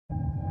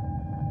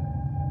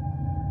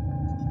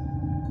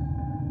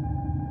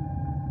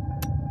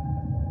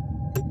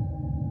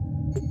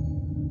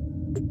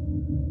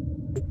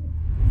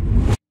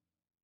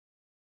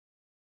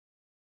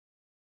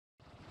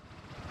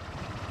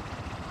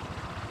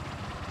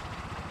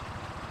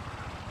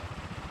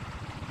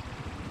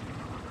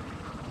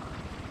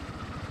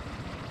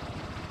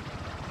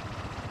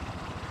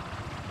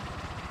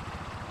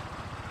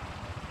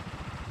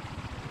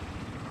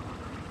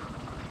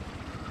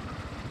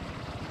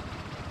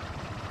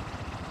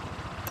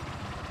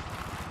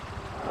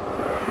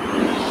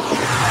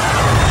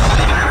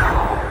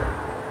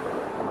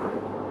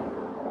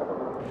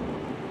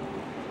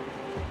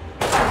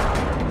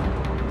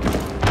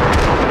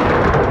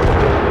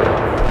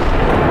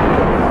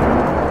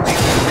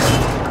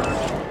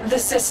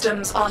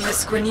systems on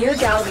this Grenier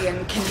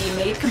Galleon can be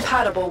made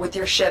compatible with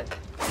your ship.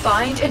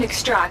 Find and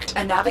extract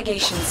a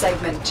navigation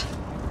segment.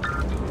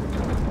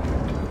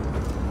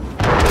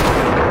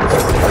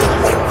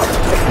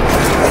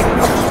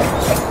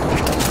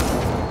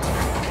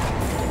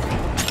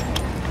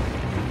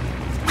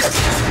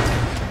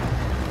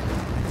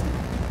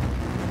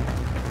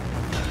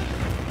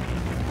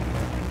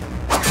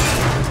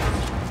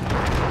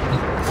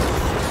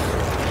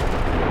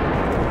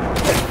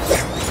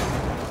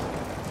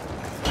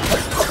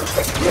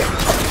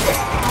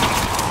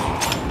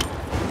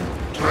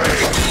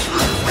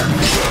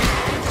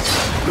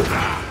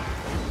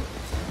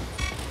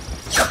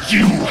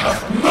 You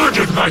have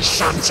murdered my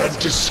sons and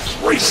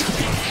disgraced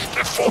me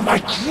before my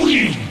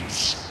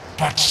queens.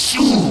 But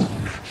soon,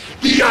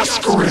 the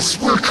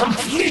Ascaris will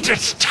complete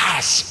its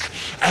task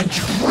and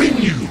bring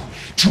you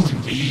to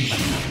me.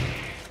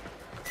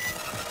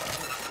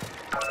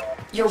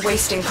 You're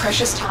wasting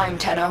precious time,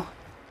 Tenno.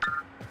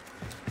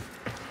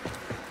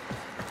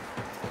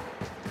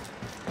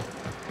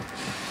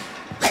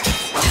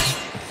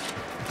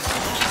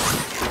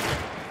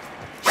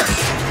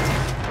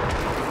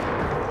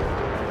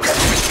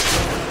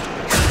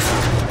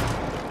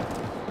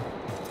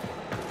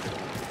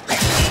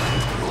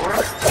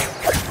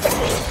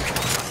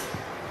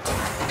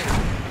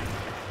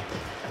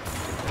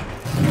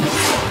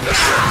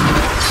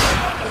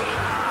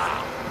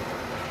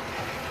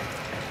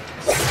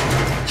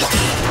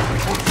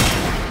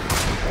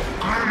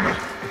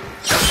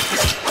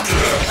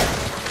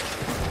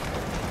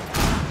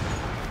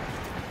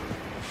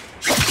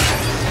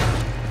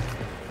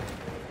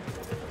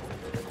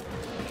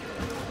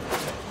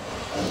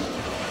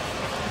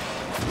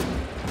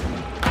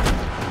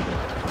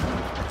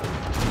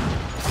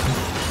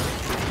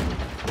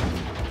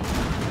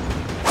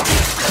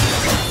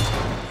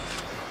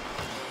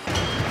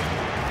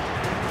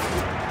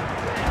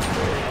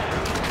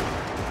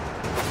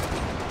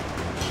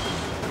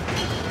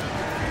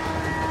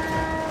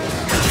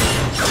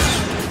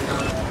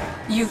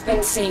 You've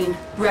been seen.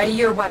 Ready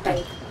your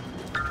weapon.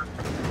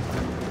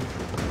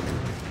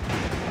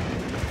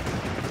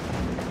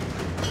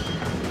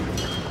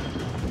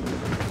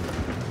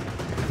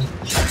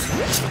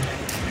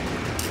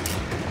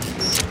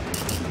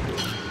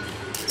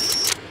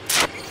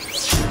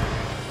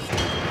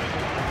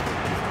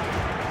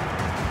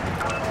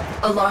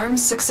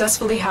 Alarms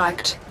successfully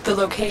hacked. The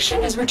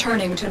location is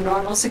returning to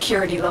normal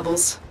security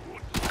levels.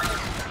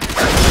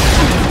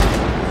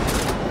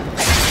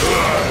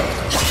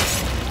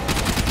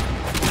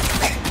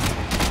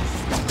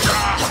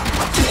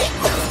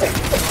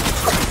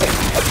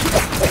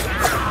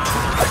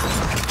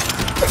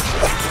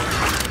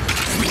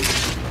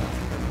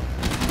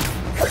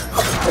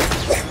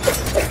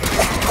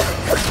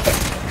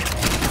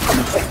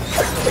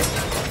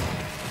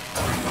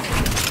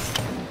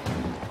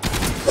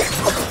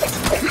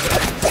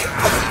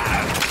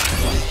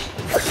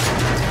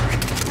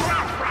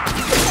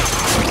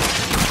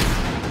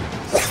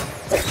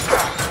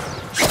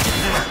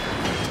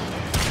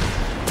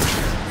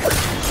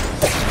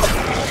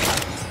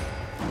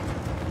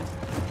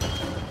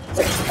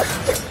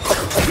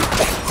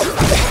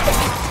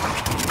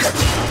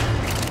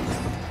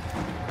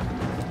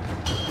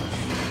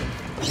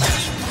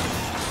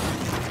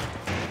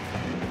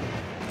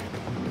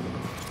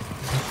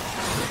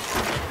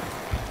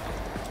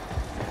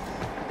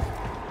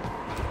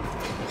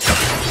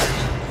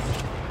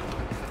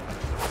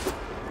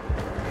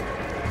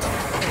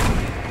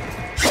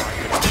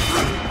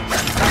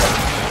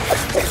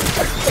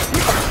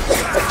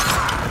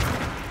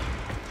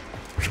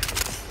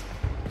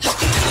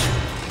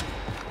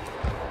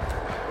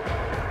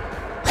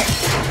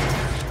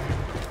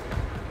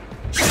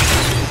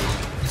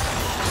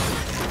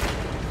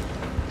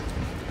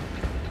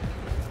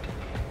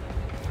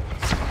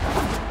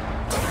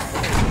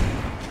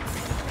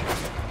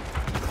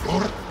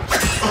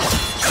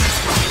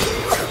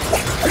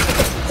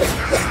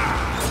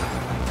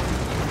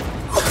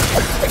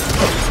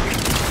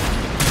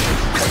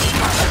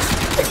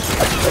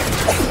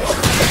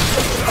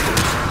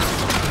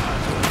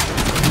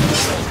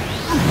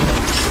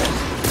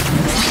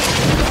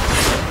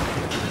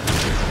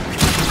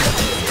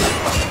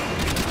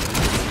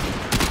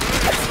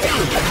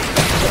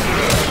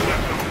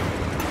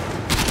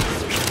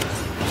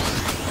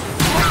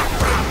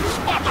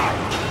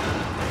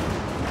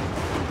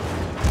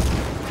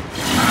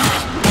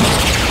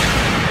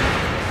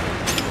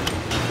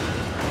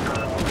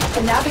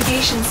 The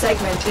navigation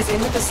segment is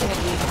in the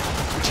vicinity.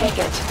 Take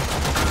it.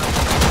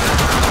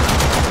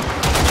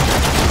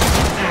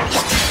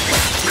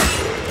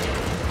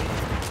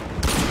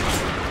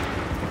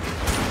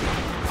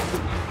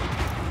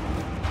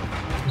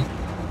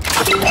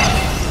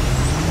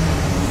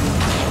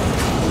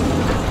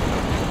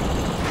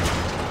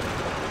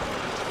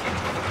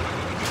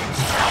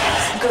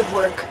 Good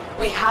work.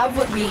 We have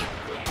what we...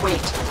 Wait.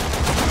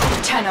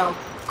 Tenno.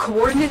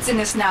 Coordinates in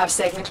this nav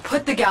segment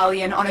put the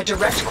Galleon on a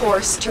direct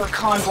course to a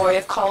convoy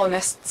of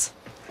colonists.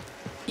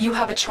 You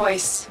have a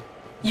choice.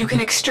 You can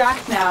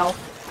extract now,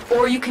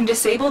 Or you can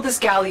disable this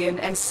galleon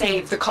and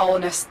save the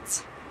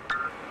colonists.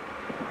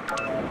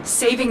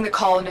 Saving the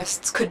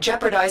colonists could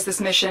jeopardize this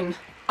mission.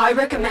 I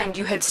recommend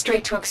you head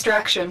straight to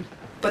extraction,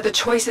 but the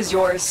choice is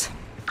yours.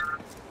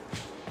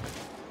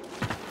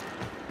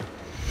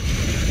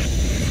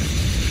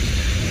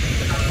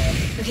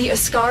 The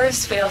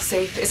Ascaris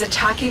failsafe is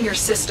attacking your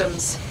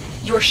systems.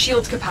 Your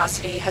shield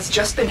capacity has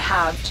just been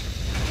halved.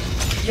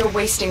 You're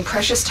wasting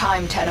precious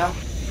time, Tenno.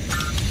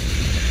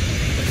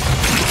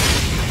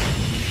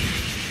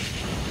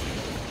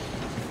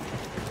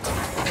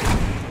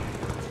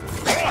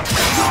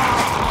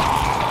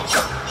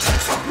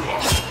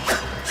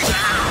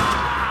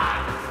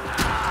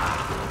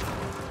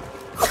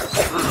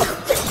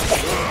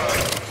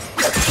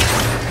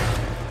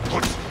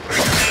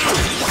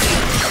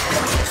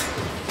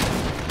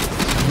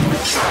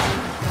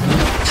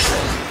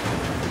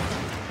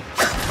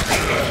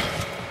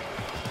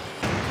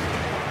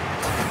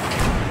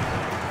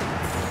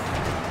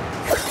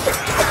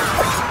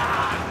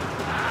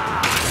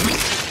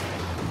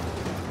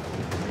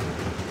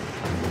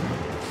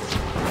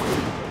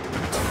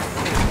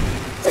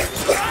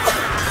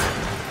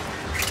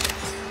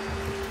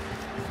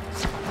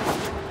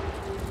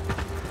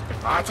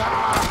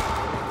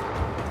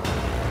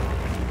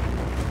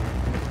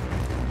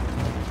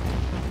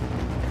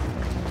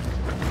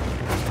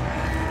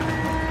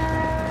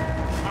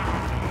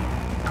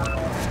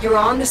 You're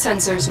on the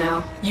sensors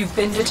now. You've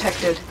been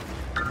detected.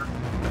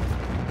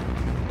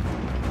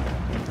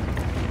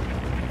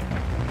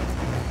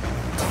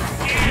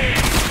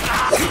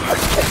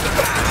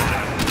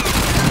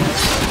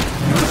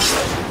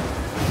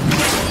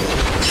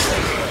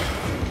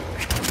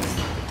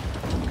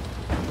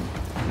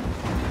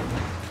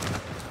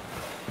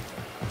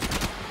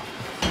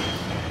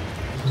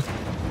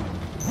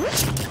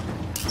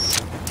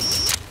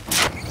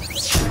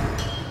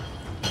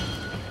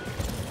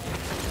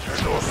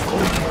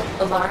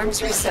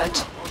 Alarms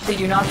reset. They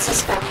do not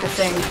suspect the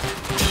thing.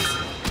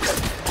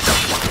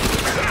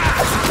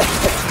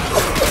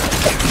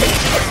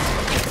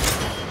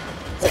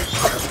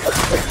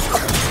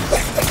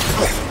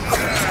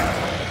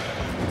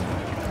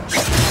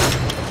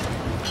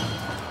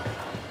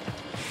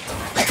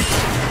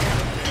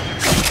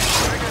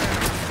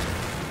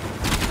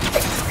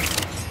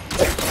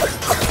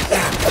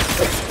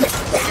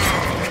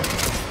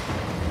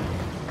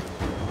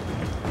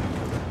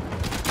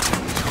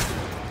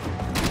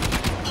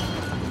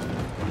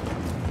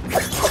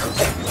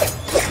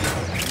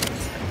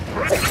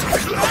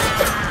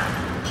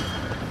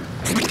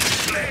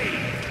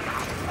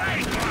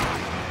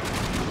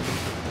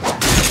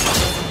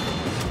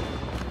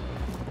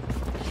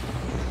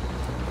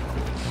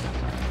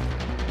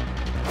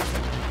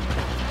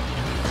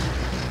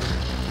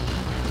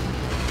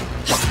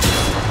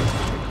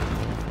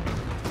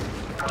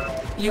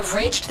 You've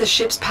reached the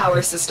ship's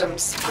power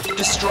systems.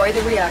 Destroy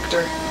the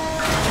reactor.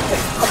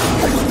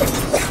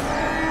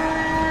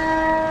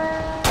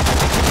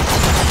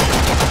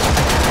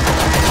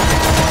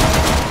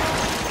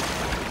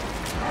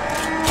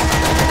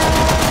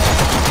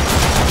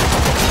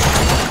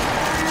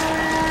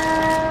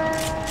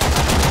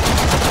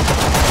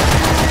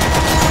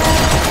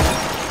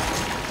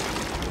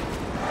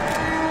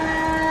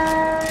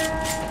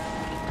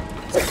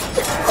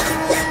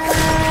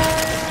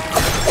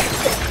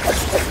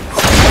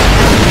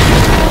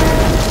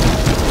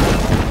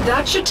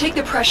 That should take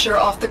the pressure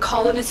off the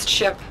colonist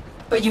ship,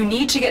 but you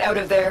need to get out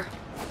of there.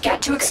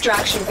 Get to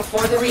extraction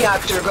before the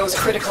reactor goes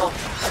critical.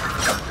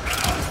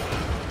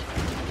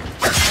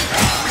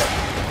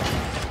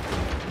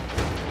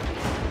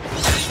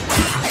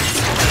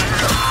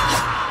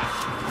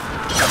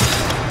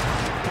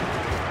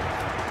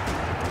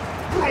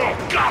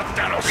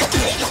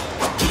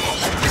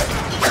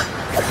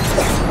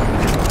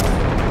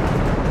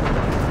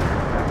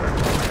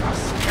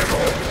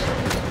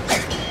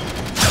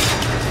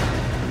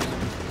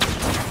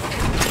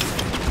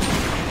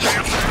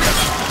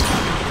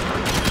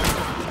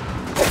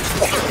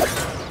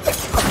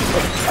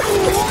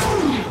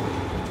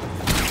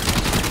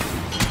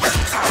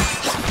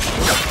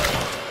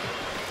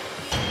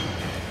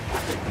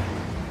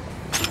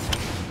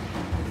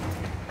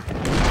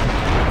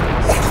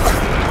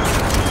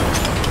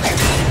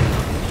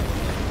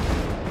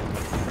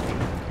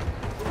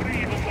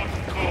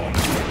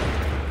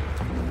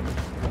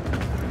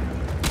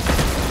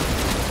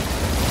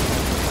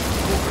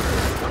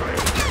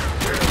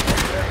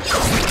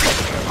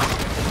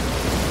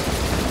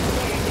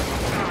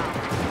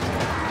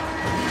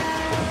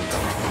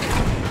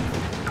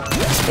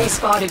 They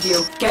spotted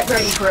you. Get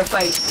ready for a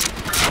fight.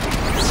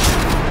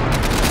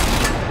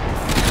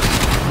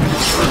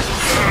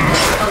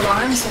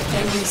 Alarms have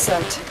been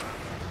reset.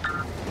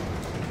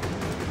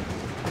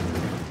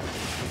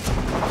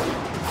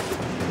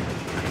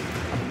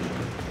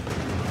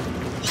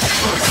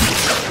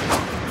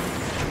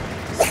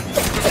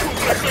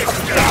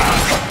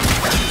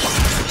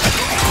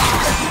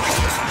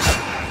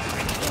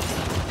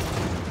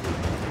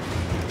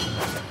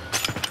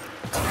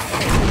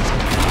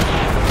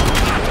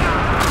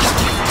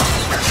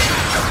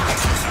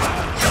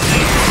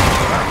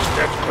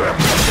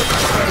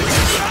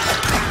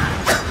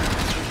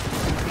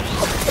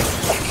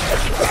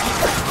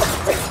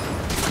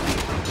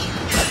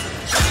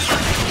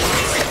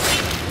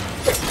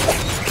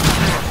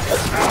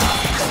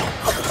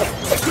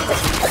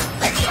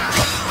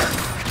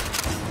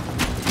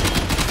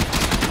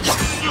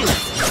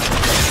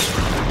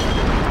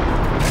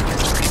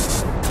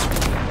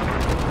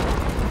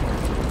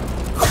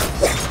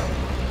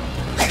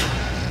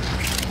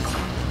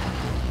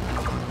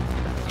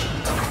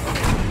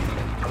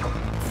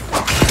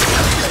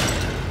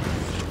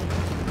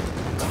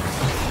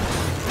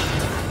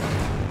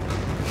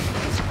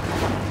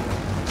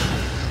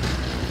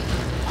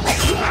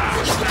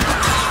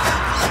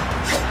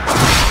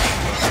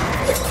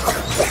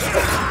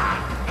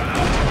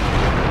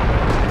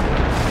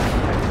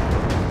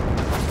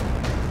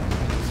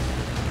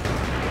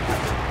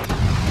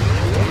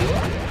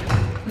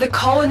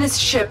 colonist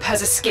ship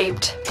has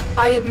escaped.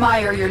 I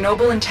admire your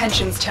noble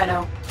intentions,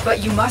 Tenno,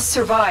 but you must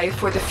survive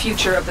for the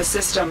future of the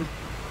system.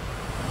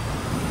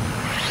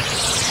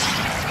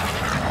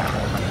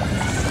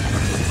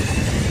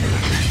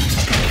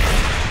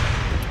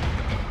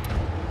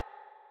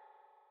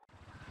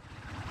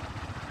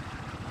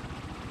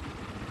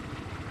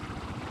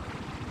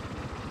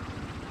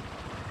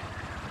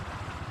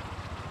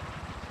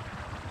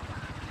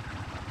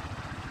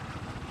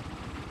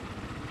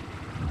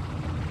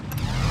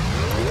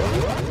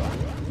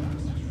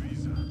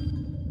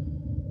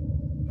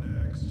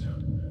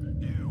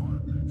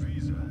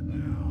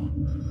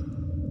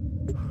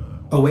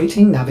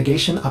 Awaiting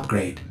navigation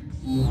upgrade.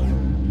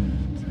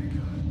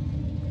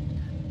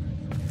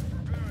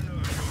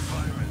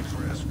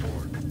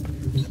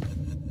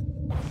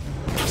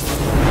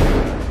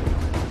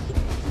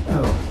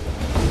 Oh,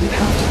 did it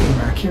have to be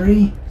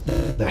Mercury?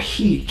 The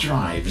heat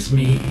drives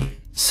me.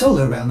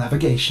 Solar rail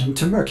navigation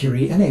to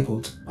Mercury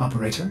enabled,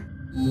 operator.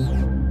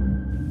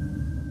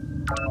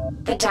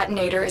 The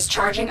detonator is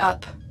charging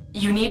up.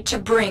 You need to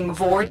bring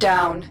Vor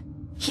down.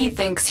 He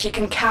thinks he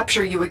can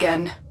capture you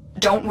again.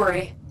 Don't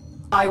worry.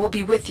 I will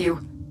be with you.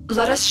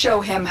 Let us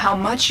show him how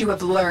much you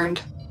have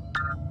learned.